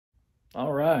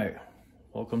All right,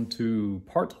 welcome to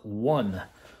part one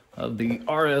of the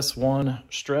RS1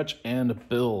 Stretch and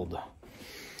build.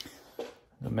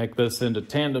 To make this into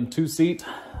tandem two-seat,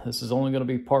 this is only going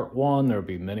to be part one. There'll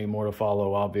be many more to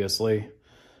follow, obviously.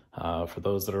 For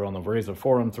those that are on the RZR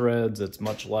forum threads, it's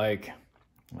much like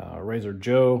RZR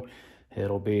Joe.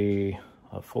 It'll be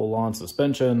a full-on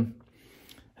suspension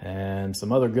and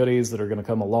some other goodies that are going to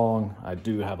come along. I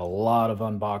do have a lot of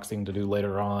unboxing to do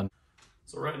later on.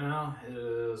 So right now it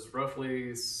is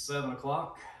roughly 7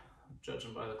 o'clock,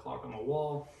 judging by the clock on the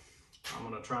wall. I'm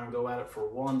going to try and go at it for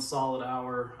 1 solid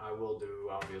hour. I will do,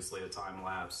 obviously, a time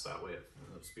lapse. That way it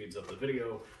speeds up the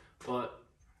video. But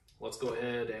let's go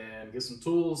ahead and get some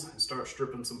tools and start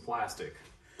stripping some plastic.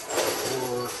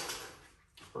 Or,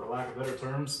 for lack of better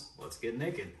terms, let's get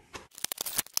naked.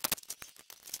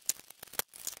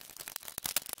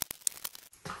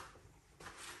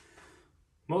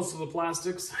 Most of the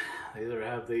plastics, they either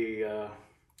have the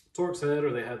Torx head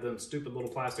or they have them stupid little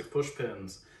plastic push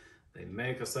pins. They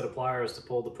make a set of pliers to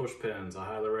pull the push pins. I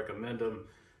highly recommend them.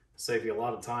 Save you a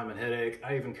lot of time and headache.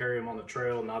 I even carry them on the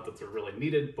trail, not that they're really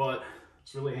needed, but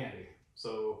it's really handy.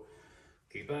 So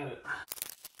keep at it.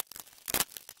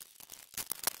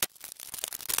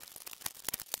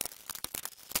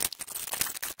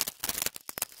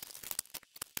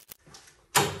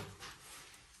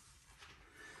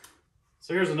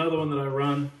 So here's another one that I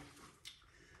run.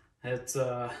 It's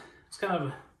kind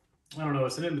of, I don't know,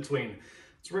 it's an in-between.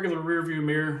 It's a regular rear view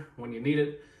mirror when you need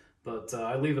it, but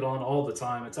I leave it on all the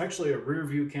time. It's actually a rear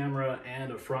view camera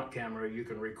and a front camera. You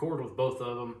can record with both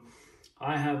of them.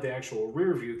 I have the actual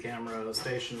rear view camera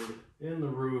stationed in the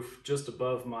roof just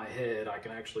above my head. I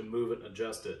can actually move it and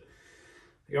adjust it.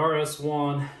 The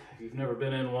RS1, if you've never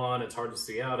been in one, it's hard to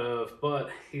see out of, but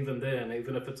even then,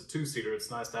 even if it's a two-seater,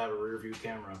 it's nice to have a rear view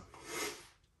camera.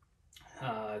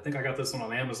 I think I got this one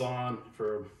on Amazon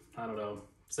for, I don't know,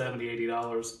 $70,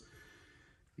 $80.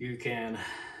 You can,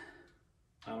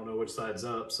 I don't know which side's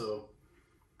up, so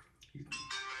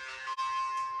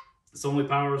this only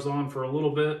powers on for a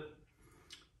little bit.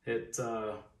 This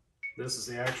is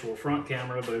the actual front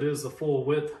camera, but it is the full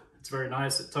width. It's very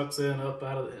nice. It tucks in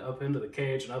up into the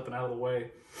cage and up and out of the way.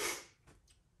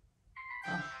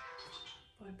 Oh,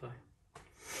 bye-bye.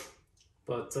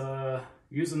 But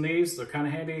using these, they're kind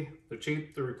of handy. They're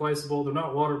cheap, they're replaceable, they're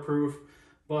not waterproof,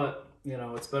 but you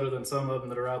know, it's better than some of them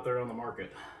that are out there on the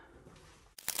market.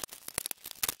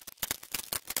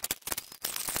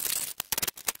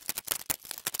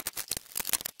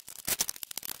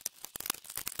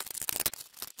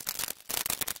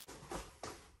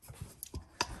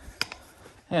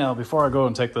 Now, before I go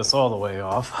and take this all the way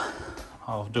off,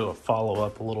 I'll do a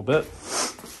follow-up a little bit.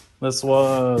 This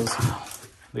was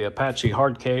the Apache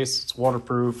hard case. It's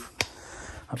waterproof.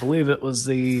 I believe it was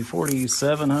the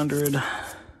 4700,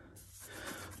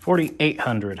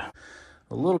 4800.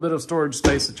 A little bit of storage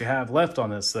space that you have left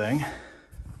on this thing.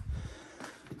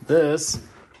 This,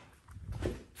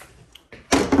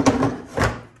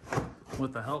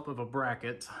 with the help of a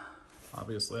bracket,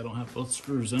 obviously I don't have both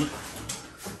screws in it,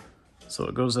 so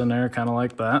it goes in there kind of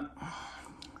like that.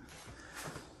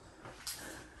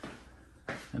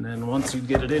 And then once you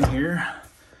get it in here,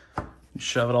 you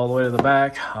shove it all the way to the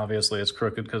back. Obviously it's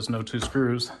crooked because no 2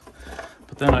 screws.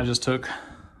 But then I just took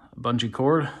a bungee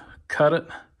cord, cut it,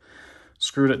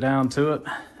 screwed it down to it,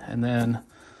 and then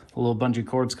the little bungee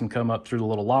cords can come up through the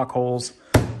little lock holes,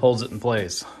 holds it in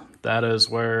place. That's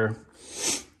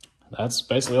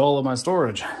basically all of my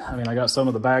storage. I mean, I got some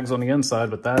of the bags on the inside,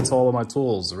 but that's all of my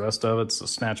tools. The rest of it's a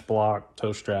snatch block,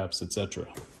 toe straps, etc.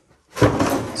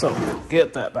 So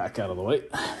get that back out of the way.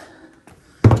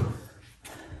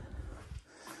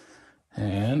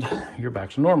 And you're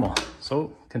back to normal.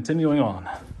 So continuing on.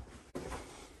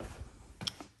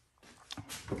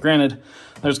 Granted,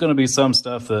 there's going to be some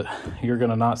stuff that you're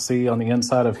going to not see on the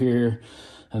inside of here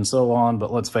and so on,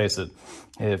 but let's face it,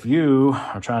 if you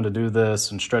are trying to do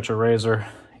this and stretch a RZR,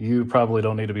 you probably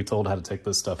don't need to be told how to take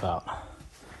this stuff out.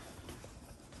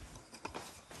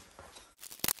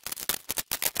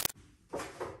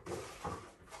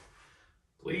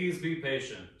 Please be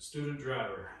patient, student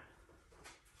driver.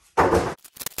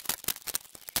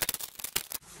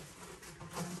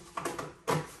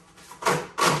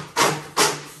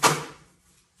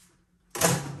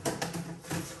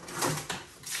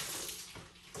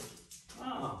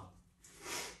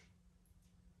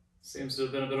 Seems to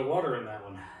have been a bit of water in that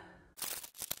one.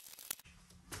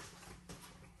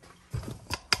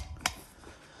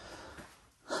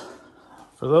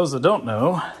 For those that don't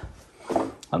know,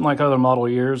 unlike other model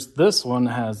years, this one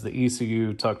has the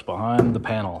ECU tucked behind the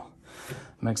panel.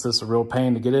 Makes this a real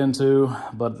pain to get into,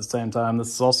 but at the same time, this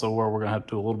is also where we're gonna have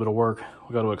to do a little bit of work.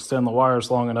 We got to extend the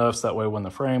wires long enough so that way when the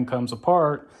frame comes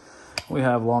apart, we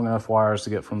have long enough wires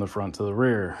to get from the front to the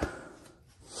rear.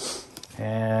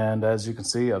 And as you can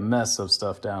see, a mess of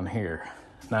stuff down here.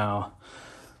 Now,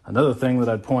 another thing that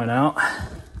I'd point out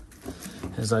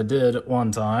is I did at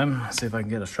one time, see if I can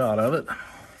get a shot of it.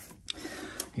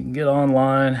 You can get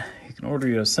online, you can order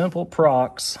you a simple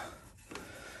prox.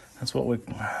 That's what we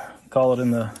call it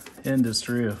in the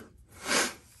industry of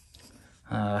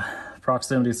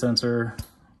proximity sensor,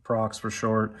 prox for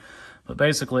short. But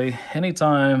basically,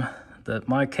 anytime that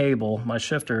my cable, my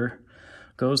shifter,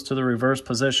 goes to the reverse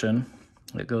position,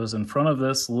 it goes in front of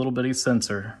this little bitty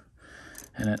sensor,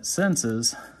 and it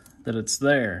senses that it's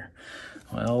there.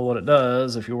 Well, what it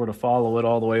does, if you were to follow it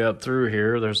all the way up through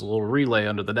here, there's a little relay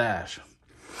under the dash.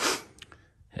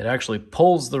 It actually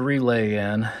pulls the relay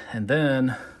in and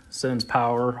then sends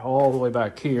power all the way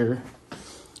back here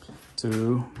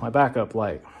to my backup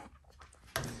light.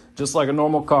 Just like a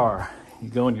normal car. You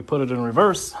go and you put it in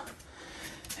reverse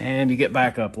and you get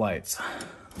backup lights.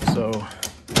 So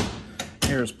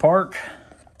here's park.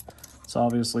 It's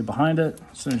obviously behind it.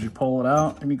 As soon as you pull it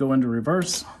out and you go into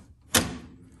reverse,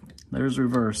 there's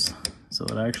reverse. So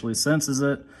it actually senses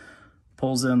it,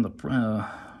 pulls in the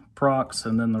prox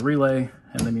and then the relay,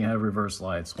 and then you have reverse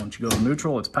lights. Once you go to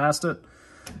neutral, it's past it.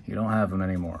 You don't have them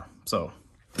anymore. So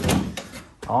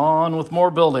on with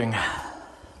more building.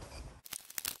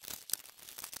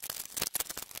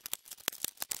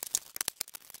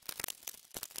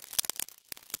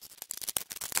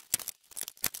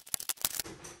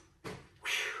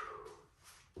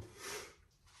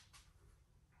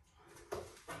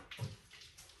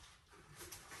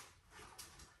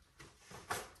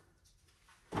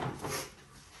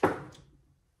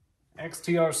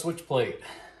 XTR switch plate.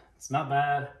 It's not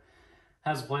bad.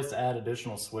 Has a place to add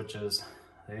additional switches.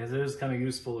 It is kind of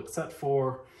useful, except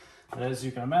for, as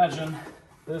you can imagine,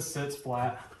 this sits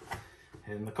flat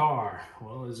in the car.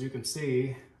 Well, as you can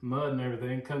see, mud and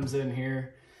everything comes in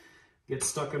here, gets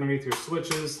stuck underneath your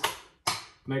switches,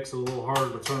 makes it a little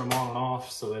harder to turn them on and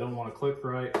off, so they don't want to click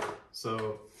right.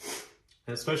 So,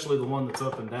 especially the one that's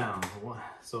up and down.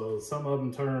 So some of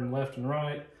them turn left and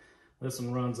right. This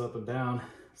one runs up and down.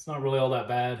 It's not really all that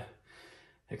bad,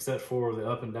 except for the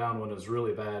up and down one is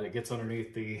really bad. It gets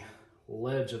underneath the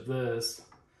ledge of this,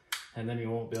 and then you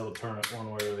won't be able to turn it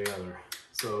one way or the other.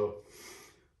 So,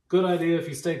 good idea if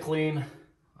you stay clean.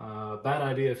 Bad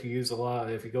idea if you use a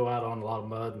lot, if you go out on a lot of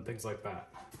mud and things like that.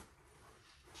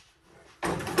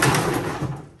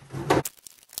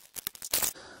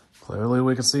 Clearly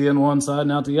we can see in one side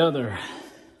and out the other.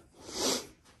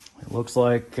 It looks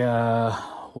like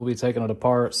we'll be taking it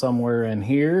apart somewhere in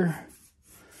here,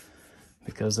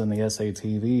 because in the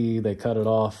SATV, they cut it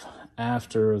off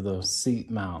after the seat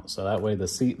mount. So that way the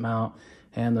seat mount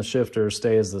and the shifter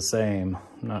stays the same.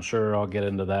 I'm not sure, I'll get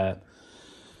into that.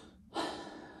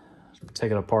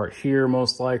 Take it apart here,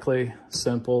 most likely.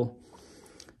 Simple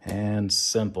and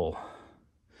simple.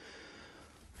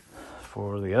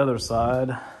 For the other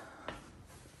side,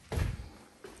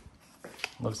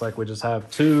 looks like we just have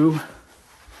two.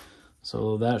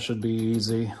 So that should be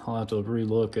easy. I'll have to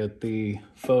re-look at the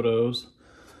photos.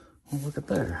 Oh, look at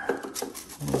there.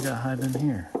 What do we got hiding in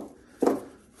here?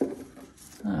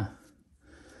 Huh.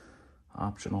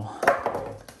 Optional.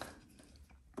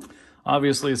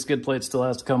 Obviously, the skid plate still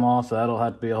has to come off. That'll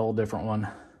have to be a whole different one.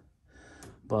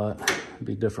 But it'd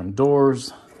be different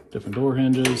doors, different door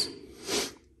hinges.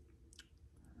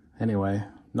 Anyway,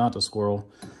 not the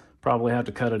squirrel. Probably have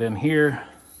to cut it in here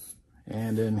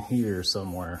and in here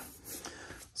somewhere.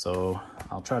 So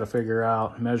I'll try to figure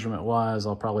out measurement wise,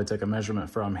 I'll probably take a measurement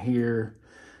from here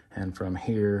and from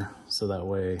here, so that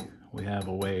way we have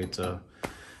a way to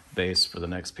base for the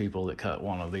next people that cut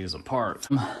one of these apart.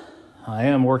 I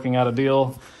am working out a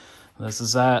deal. This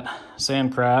is at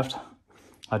Sandcraft.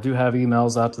 I do have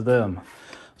emails out to them.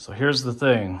 So here's the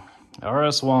thing.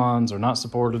 RS1s are not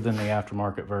supported in the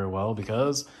aftermarket very well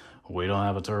because we don't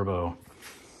have a turbo.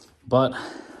 But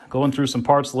going through some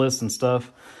parts lists and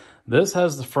stuff, this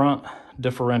has the front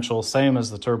differential same as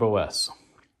the Turbo S.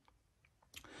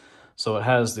 So it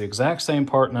has the exact same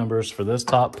part numbers for this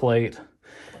top plate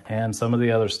and some of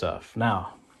the other stuff.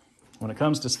 Now, when it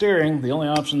comes to steering, the only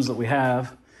options that we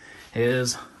have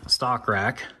is a stock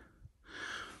rack,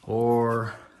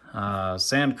 or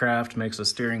Sandcraft makes a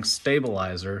steering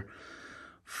stabilizer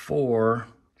for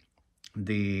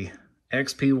the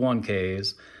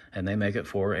XP1Ks, and they make it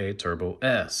for a Turbo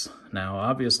S. Now,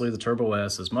 obviously, the Turbo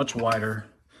S is much wider,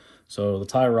 so the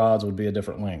tie rods would be a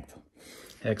different length.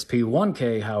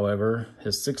 XP1K, however,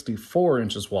 is 64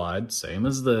 inches wide, same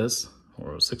as this,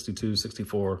 or 62,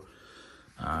 64.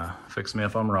 Fix me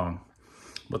if I'm wrong.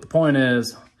 But the point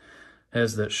is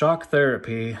that Shock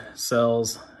Therapy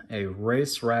sells a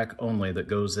race rack only that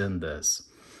goes in this,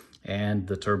 and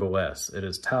the Turbo S. It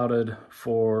is toted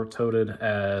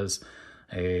as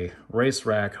a race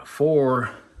rack for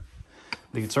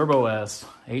the Turbo S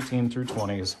 18 through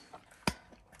 20s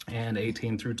and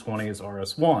 18 through 20s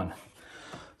RS1.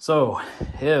 So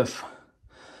if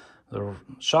the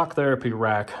Shock Therapy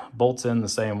rack bolts in the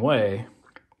same way,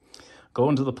 go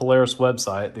into the Polaris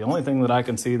website. The only thing that I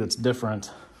can see that's different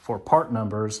for part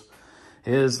numbers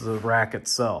is the rack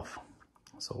itself.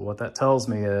 So what that tells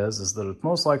me is that it's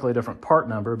most likely a different part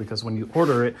number, because when you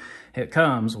order it, it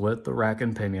comes with the rack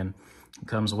and pinion. It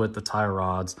comes with the tie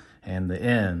rods and the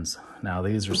ends. Now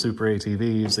these are Super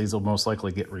ATVs. These will most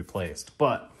likely get replaced.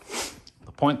 But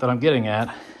the point that I'm getting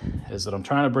at is that I'm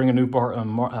trying to bring a new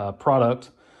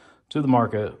product to the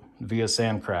market via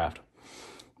Sandcraft.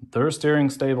 Their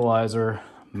steering stabilizer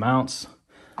mounts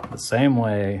the same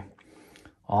way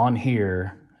on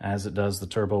here as it does the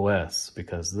Turbo S,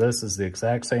 because this is the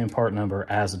exact same part number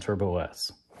as the Turbo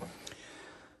S.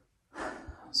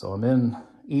 So I'm in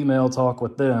email talk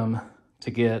with them to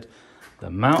get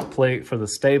the mount plate for the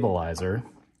stabilizer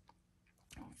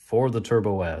for the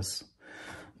Turbo S,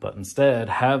 but instead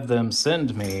have them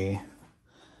send me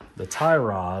the tie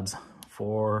rods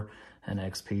for an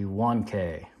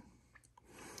XP1K,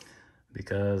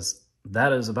 because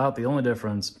that is about the only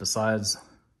difference besides,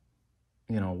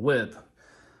 width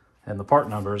and the part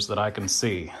numbers that I can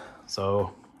see.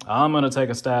 So I'm going to take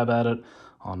a stab at it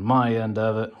on my end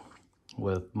of it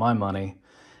with my money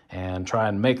and try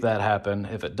and make that happen.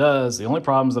 If it does, the only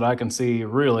problems that I can see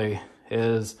really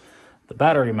is the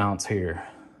battery mounts here.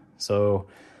 So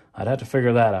I'd have to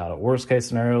figure that out. At worst case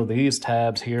scenario, these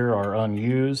tabs here are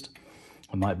unused.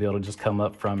 I might be able to just come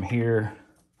up from here,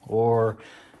 or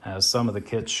as some of the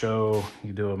kits show,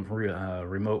 you do a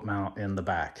remote mount in the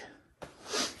back.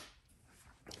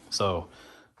 So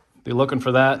be looking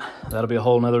for that. That'll be a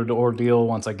whole nother ordeal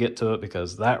once I get to it,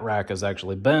 because that rack is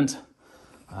actually bent.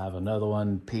 I have another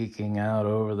one peeking out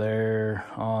over there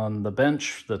on the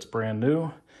bench that's brand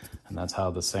new, and that's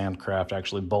how the Sandcraft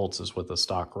actually bolts, is with the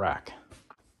stock rack.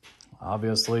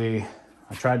 Obviously,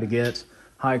 I tried to get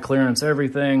high clearance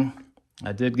everything.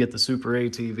 I did get the Super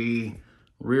ATV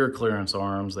rear clearance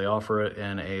arms. They offer it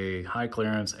in a high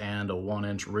clearance and a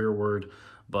 1-inch rearward,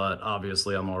 but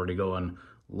obviously I'm already going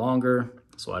longer,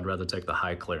 so I'd rather take the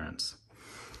high clearance.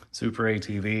 Super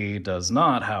ATV does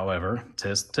not, however,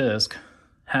 tisk tisk,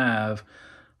 have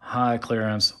high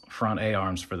clearance front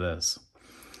A-arms for this.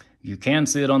 You can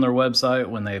see it on their website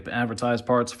when they advertise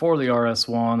parts for the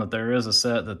RS1 that there is a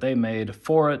set that they made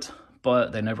for it,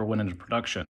 but they never went into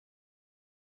production.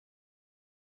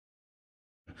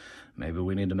 Maybe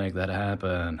we need to make that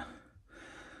happen.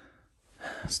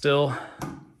 Still,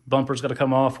 bumper's got to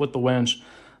come off with the winch.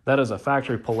 That is a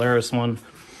factory Polaris one.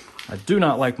 I do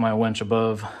not like my winch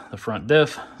above the front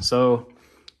diff, so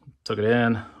took it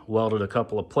in, welded a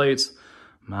couple of plates,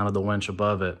 mounted the winch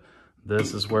above it.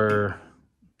 This is where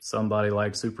somebody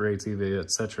like Super ATV,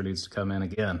 etc. needs to come in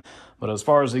again. But as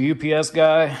far as the UPS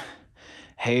guy,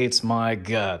 hates my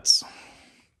guts.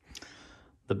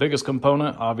 The biggest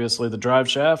component, obviously the drive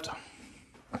shaft.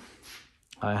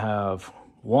 I have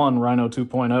one Rhino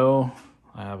 2.0.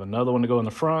 I have another one to go in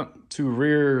the front, 2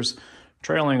 rears,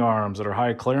 trailing arms that are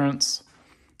high clearance.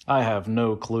 I have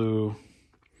no clue.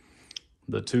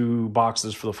 The 2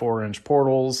 boxes for the 4-inch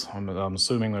portals, I'm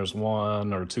assuming there's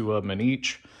 1 or 2 of them in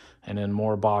each. And then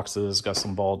more boxes, got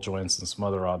some ball joints and some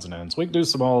other odds and ends. We can do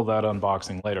some all of that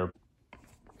unboxing later.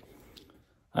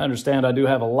 I understand I do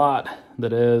have a lot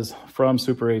that is from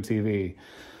Super ATV.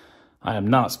 I am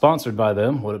not sponsored by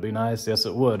them. Would it be nice? Yes,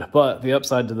 it would. But the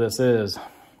upside to this is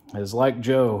like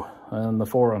Joe in the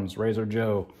forums, RZR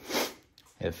Joe.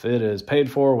 If it is paid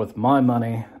for with my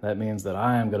money, that means that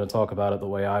I am going to talk about it the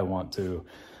way I want to.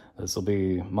 This will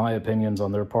be my opinions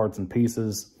on their parts and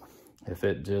pieces. If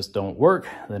it just don't work,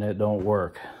 then it don't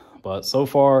work. But so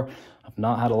far, I've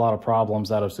not had a lot of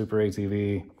problems out of Super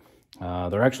ATV.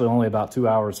 They're actually only about 2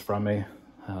 hours from me.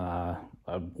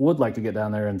 I would like to get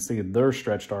down there and see their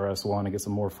stretched RS1 and get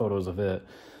some more photos of it.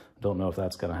 Don't know if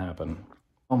that's going to happen.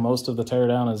 Well, most of the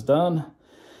teardown is done.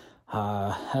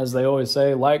 As they always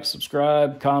say, like,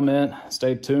 subscribe, comment,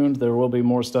 stay tuned. There will be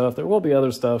more stuff. There will be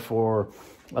other stuff for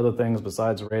other things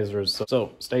besides razors.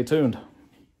 So stay tuned.